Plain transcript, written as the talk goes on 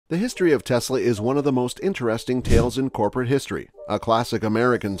The history of Tesla is one of the most interesting tales in corporate history, a classic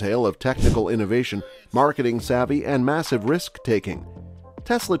American tale of technical innovation, marketing savvy, and massive risk-taking.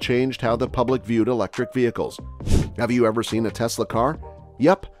 Tesla changed how the public viewed electric vehicles. Have you ever seen a Tesla car?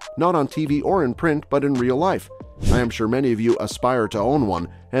 Yep, not on TV or in print, but in real life. I am sure many of you aspire to own one,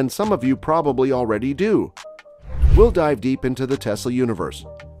 and some of you probably already do. We'll dive deep into the Tesla universe.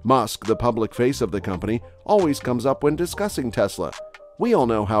 Musk, the public face of the company, always comes up when discussing Tesla. We all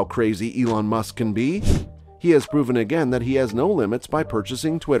know how crazy Elon Musk can be. He has proven again that he has no limits by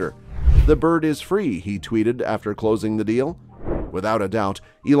purchasing Twitter. "The bird is free," he tweeted after closing the deal. Without a doubt,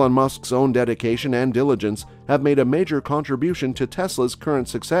 Elon Musk's own dedication and diligence have made a major contribution to Tesla's current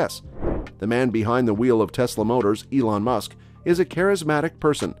success. The man behind the wheel of Tesla Motors, Elon Musk, is a charismatic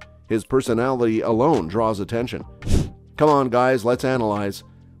person. His personality alone draws attention. Come on, guys, let's analyze.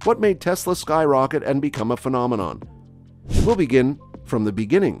 What made Tesla skyrocket and become a phenomenon? We'll begin from the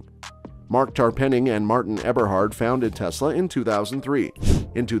beginning. Mark Tarpenning and Martin Eberhard founded Tesla in 2003.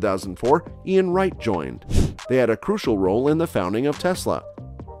 In 2004, Ian Wright joined. They had a crucial role in the founding of Tesla.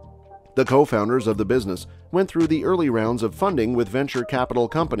 The co-founders of the business went through the early rounds of funding with venture capital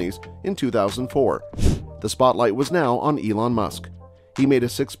companies in 2004. The spotlight was now on Elon Musk. He made a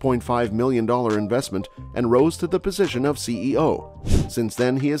 $6.5 million investment and rose to the position of CEO. Since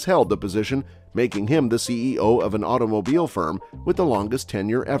then, he has held the position, making him the CEO of an automobile firm with the longest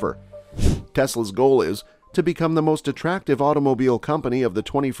tenure ever. Tesla's goal is to become the most attractive automobile company of the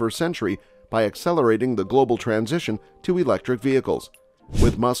 21st century by accelerating the global transition to electric vehicles.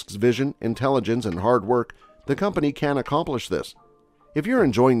 With Musk's vision, intelligence, and hard work, the company can accomplish this. If you're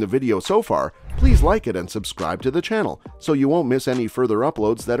enjoying the video so far, please like it and subscribe to the channel so you won't miss any further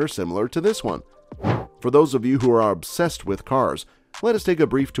uploads that are similar to this one. For those of you who are obsessed with cars, let us take a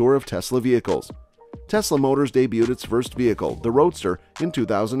brief tour of Tesla vehicles. Tesla Motors debuted its first vehicle, the Roadster, in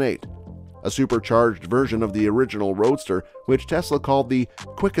 2008. A supercharged version of the original Roadster, which Tesla called the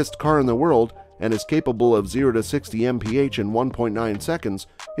quickest car in the world and is capable of 0 to 60 mph in 1.9 seconds,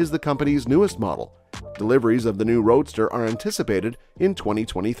 is the company's newest model. Deliveries of the new Roadster are anticipated in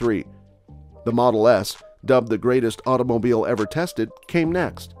 2023. The Model S, dubbed the greatest automobile ever tested, came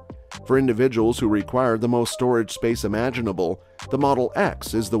next. For individuals who require the most storage space imaginable, the Model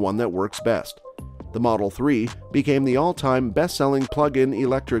X is the one that works best. The Model 3 became the all-time best-selling plug-in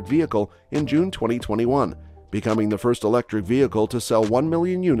electric vehicle in June 2021, becoming the first electric vehicle to sell 1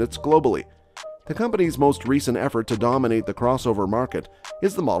 million units globally. The company's most recent effort to dominate the crossover market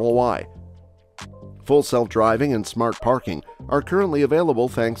is the Model Y. Full self-driving and smart parking are currently available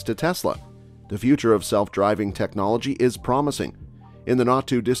thanks to Tesla. The future of self-driving technology is promising. In the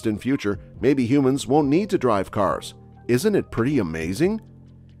not-too-distant future, maybe humans won't need to drive cars. Isn't it pretty amazing?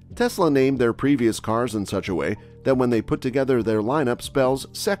 Tesla named their previous cars in such a way that when they put together their lineup spells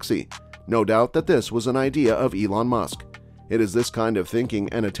sexy. No doubt that this was an idea of Elon Musk. It is this kind of thinking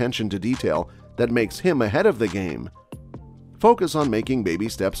and attention to detail that makes him ahead of the game. Focus on making baby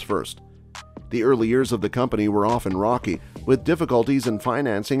steps first. The early years of the company were often rocky, with difficulties in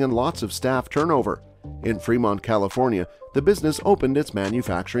financing and lots of staff turnover. In Fremont, California, the business opened its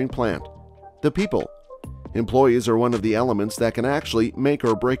manufacturing plant. The people. Employees are one of the elements that can actually make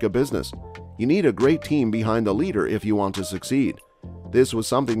or break a business. You need a great team behind the leader if you want to succeed. This was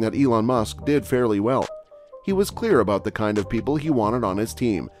something that Elon Musk did fairly well. He was clear about the kind of people he wanted on his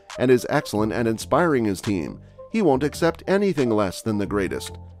team, and is excellent at inspiring his team. He won't accept anything less than the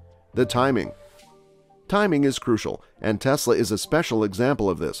greatest. The timing. Timing is crucial, and Tesla is a special example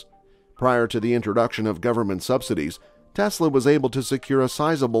of this. Prior to the introduction of government subsidies, Tesla was able to secure a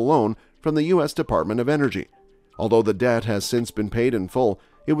sizable loan from the U.S. Department of Energy. Although the debt has since been paid in full,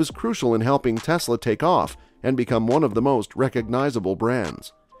 it was crucial in helping Tesla take off and become one of the most recognizable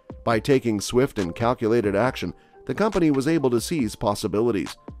brands. By taking swift and calculated action, the company was able to seize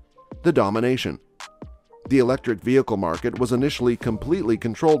possibilities. The domination. The electric vehicle market was initially completely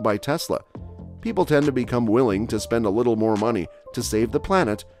controlled by Tesla. People tend to become willing to spend a little more money to save the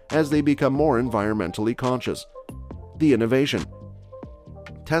planet as they become more environmentally conscious. The innovation.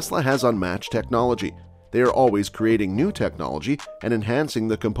 Tesla has unmatched technology. They are always creating new technology and enhancing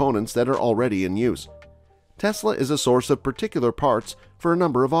the components that are already in use. Tesla is a source of particular parts for a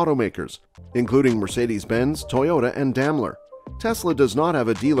number of automakers, including Mercedes-Benz, Toyota, and Daimler. Tesla does not have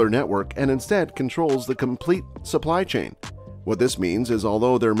a dealer network and instead controls the complete supply chain. What this means is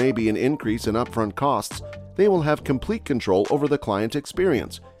although there may be an increase in upfront costs, they will have complete control over the client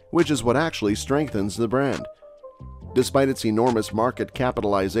experience, which is what actually strengthens the brand. Despite its enormous market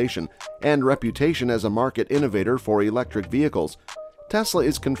capitalization and reputation as a market innovator for electric vehicles, Tesla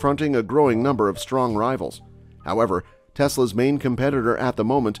is confronting a growing number of strong rivals. However, Tesla's main competitor at the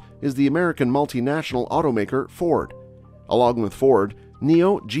moment is the American multinational automaker Ford. Along with Ford,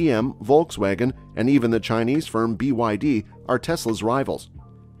 NIO, GM, Volkswagen, and even the Chinese firm BYD are Tesla's rivals.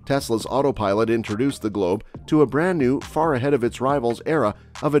 Tesla's autopilot introduced the globe to a brand new, far ahead of its rivals era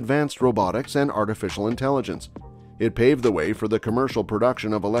of advanced robotics and artificial intelligence. It paved the way for the commercial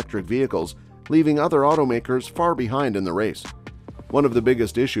production of electric vehicles, leaving other automakers far behind in the race. One of the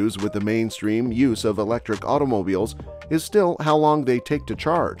biggest issues with the mainstream use of electric automobiles is still how long they take to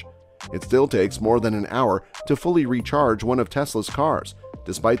charge. It still takes more than an hour to fully recharge one of Tesla's cars,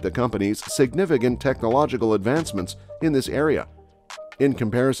 despite the company's significant technological advancements in this area. In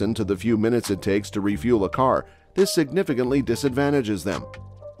comparison to the few minutes it takes to refuel a car, this significantly disadvantages them.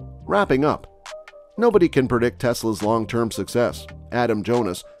 Wrapping up, nobody can predict Tesla's long-term success. Adam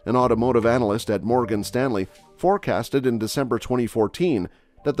Jonas, an automotive analyst at Morgan Stanley, forecasted in December 2014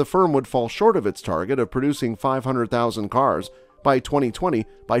 that the firm would fall short of its target of producing 500,000 cars by 2020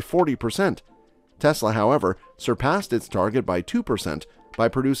 by 40%. Tesla, however, surpassed its target by 2% by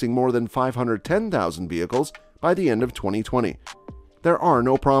producing more than 510,000 vehicles by the end of 2020. There are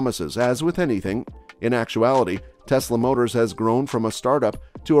no promises, as with anything. In actuality, Tesla Motors has grown from a startup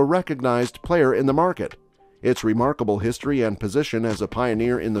to a recognized player in the market. Its remarkable history and position as a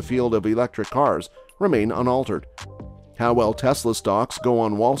pioneer in the field of electric cars remain unaltered. How well Tesla stocks go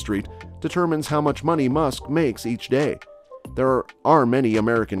on Wall Street determines how much money Musk makes each day. There are many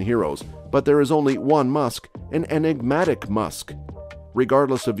American heroes, but there is only one Musk, an enigmatic Musk.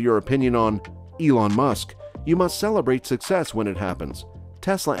 Regardless of your opinion on Elon Musk, you must celebrate success when it happens.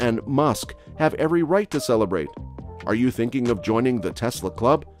 Tesla and Musk have every right to celebrate. Are you thinking of joining the Tesla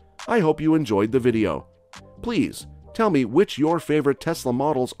Club? I hope you enjoyed the video. Please tell me which your favorite Tesla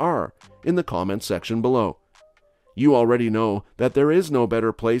models are in the comments section below. You already know that there is no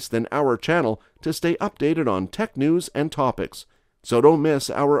better place than our channel to stay updated on tech news and topics, so don't miss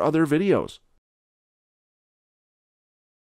our other videos.